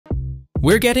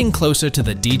We're getting closer to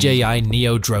the DJI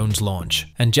Neo drone's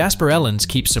launch, and Jasper Ellens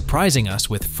keeps surprising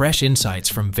us with fresh insights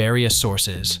from various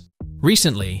sources.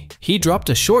 Recently, he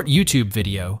dropped a short YouTube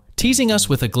video teasing us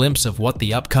with a glimpse of what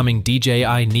the upcoming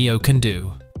DJI Neo can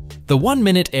do. The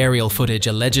 1-minute aerial footage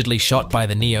allegedly shot by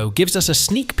the Neo gives us a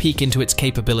sneak peek into its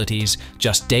capabilities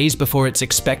just days before its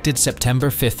expected September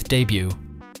 5th debut.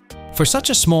 For such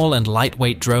a small and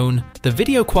lightweight drone, the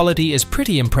video quality is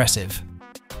pretty impressive.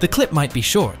 The clip might be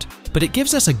short, but it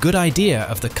gives us a good idea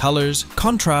of the colors,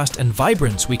 contrast, and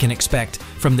vibrance we can expect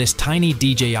from this tiny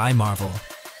DJI marvel.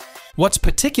 What's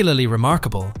particularly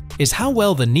remarkable is how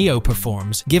well the Neo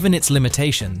performs given its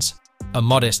limitations: a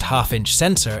modest half-inch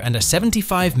sensor and a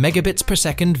 75 megabits per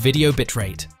second video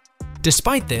bitrate.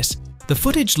 Despite this, the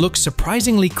footage looks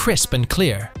surprisingly crisp and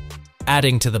clear.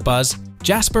 Adding to the buzz,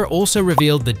 Jasper also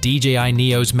revealed the DJI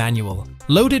Neo's manual,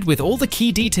 loaded with all the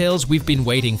key details we've been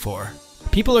waiting for.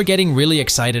 People are getting really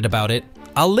excited about it.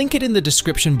 I'll link it in the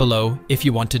description below if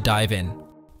you want to dive in.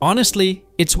 Honestly,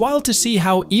 it's wild to see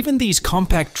how even these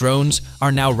compact drones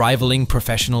are now rivaling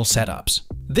professional setups.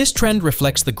 This trend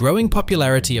reflects the growing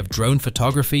popularity of drone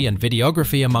photography and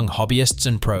videography among hobbyists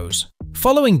and pros.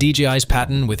 Following DJI's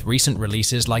pattern with recent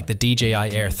releases like the DJI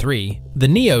Air 3, the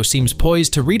Neo seems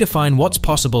poised to redefine what's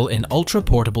possible in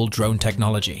ultra-portable drone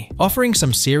technology, offering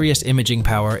some serious imaging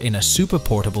power in a super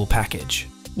portable package.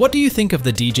 What do you think of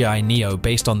the DJI Neo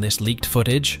based on this leaked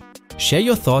footage? Share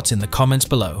your thoughts in the comments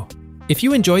below. If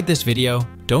you enjoyed this video,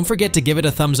 don't forget to give it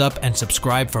a thumbs up and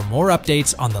subscribe for more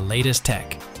updates on the latest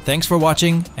tech. Thanks for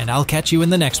watching, and I'll catch you in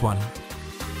the next one.